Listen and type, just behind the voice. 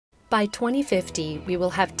By 2050, we will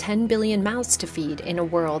have 10 billion mouths to feed in a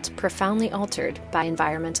world profoundly altered by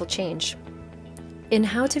environmental change. In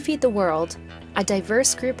How to Feed the World, a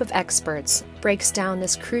diverse group of experts breaks down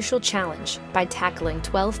this crucial challenge by tackling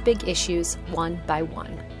 12 big issues one by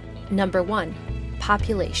one. Number 1.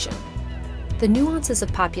 Population. The nuances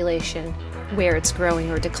of population, where it's growing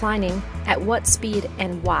or declining, at what speed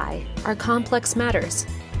and why, are complex matters.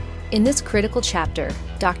 In this critical chapter,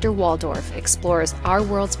 Dr. Waldorf explores our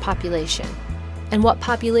world's population and what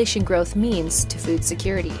population growth means to food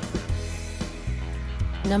security.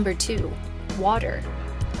 Number 2. Water.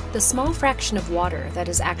 The small fraction of water that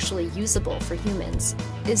is actually usable for humans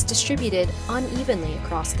is distributed unevenly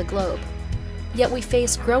across the globe. Yet we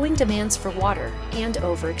face growing demands for water and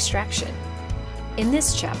over-extraction. In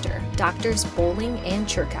this chapter, Drs. Bowling and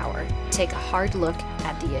Chirkauer take a hard look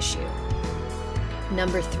at the issue.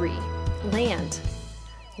 Number 3. Land.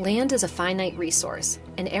 Land is a finite resource,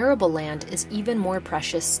 and arable land is even more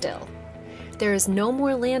precious still. There is no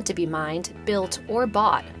more land to be mined, built, or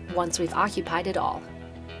bought once we've occupied it all.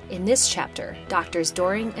 In this chapter, Drs.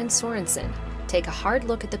 Doring and Sorensen take a hard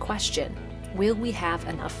look at the question, will we have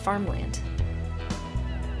enough farmland?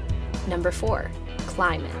 Number 4.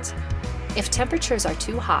 Climate. If temperatures are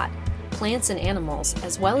too hot, plants and animals,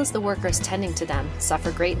 as well as the workers tending to them,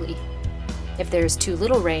 suffer greatly. If there is too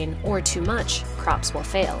little rain or too much, crops will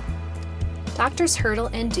fail. Drs. Hurdle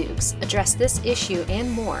and Dukes address this issue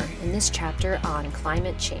and more in this chapter on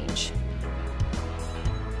climate change.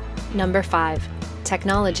 Number 5.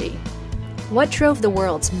 Technology. What drove the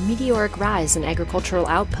world's meteoric rise in agricultural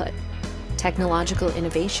output? Technological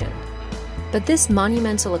innovation. But this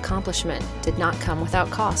monumental accomplishment did not come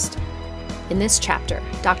without cost. In this chapter,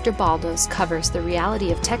 Dr. Baldos covers the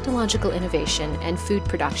reality of technological innovation and food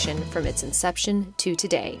production from its inception to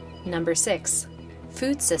today. Number 6.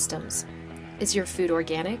 Food systems. Is your food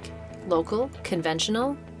organic, local,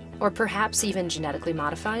 conventional, or perhaps even genetically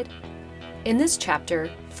modified? In this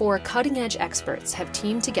chapter, 4 cutting-edge experts have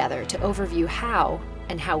teamed together to overview how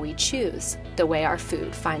and how we choose the way our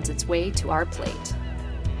food finds its way to our plate.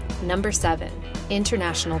 Number 7.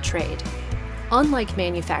 International trade. Unlike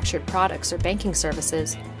manufactured products or banking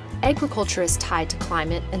services, agriculture is tied to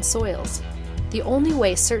climate and soils. The only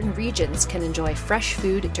way certain regions can enjoy fresh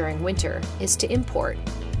food during winter is to import.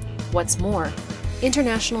 What's more,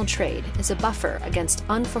 international trade is a buffer against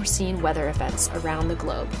unforeseen weather events around the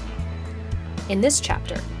globe. In this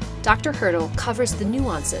chapter, Dr. Hurdle covers the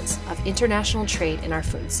nuances of international trade in our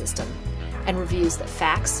food system and reviews the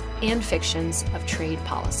facts and fictions of trade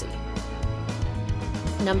policy.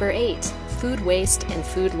 Number 8. Food waste and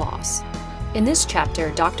food loss. In this chapter,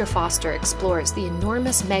 Dr. Foster explores the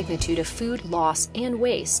enormous magnitude of food loss and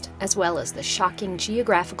waste, as well as the shocking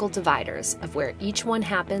geographical dividers of where each one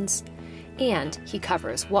happens, and he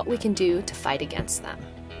covers what we can do to fight against them.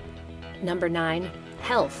 Number 9.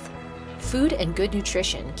 Health. Food and good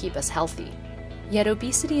nutrition keep us healthy. Yet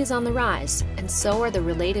obesity is on the rise, and so are the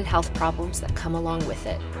related health problems that come along with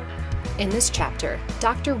it. In this chapter,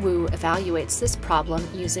 Dr. Wu evaluates this problem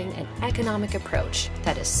using an economic approach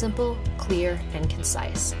that is simple, clear, and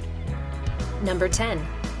concise. Number 10.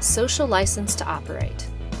 Social license to operate.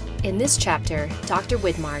 In this chapter, Dr.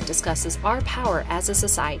 Widmar discusses our power as a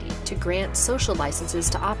society to grant social licenses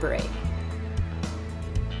to operate.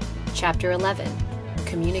 Chapter 11.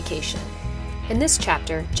 Communication. In this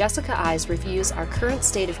chapter, Jessica Eise reviews our current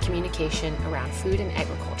state of communication around food and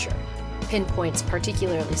agriculture, pinpoints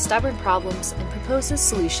particularly stubborn problems, and proposes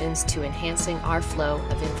solutions to enhancing our flow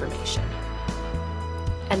of information.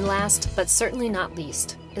 And last, but certainly not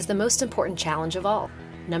least, is the most important challenge of all,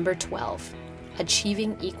 number 12,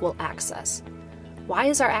 achieving equal access. Why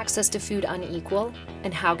is our access to food unequal,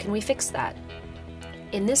 and how can we fix that?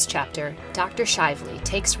 In this chapter, Dr. Shively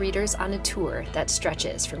takes readers on a tour that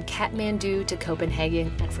stretches from Kathmandu to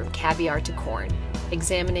Copenhagen and from caviar to corn,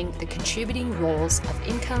 examining the contributing roles of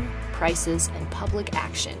income, prices, and public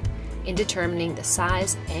action in determining the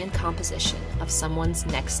size and composition of someone's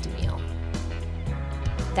next meal.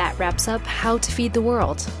 That wraps up How to Feed the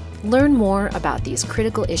World. Learn more about these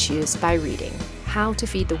critical issues by reading How to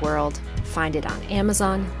Feed the World. Find it on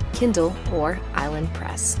Amazon, Kindle, or Island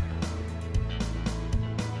Press.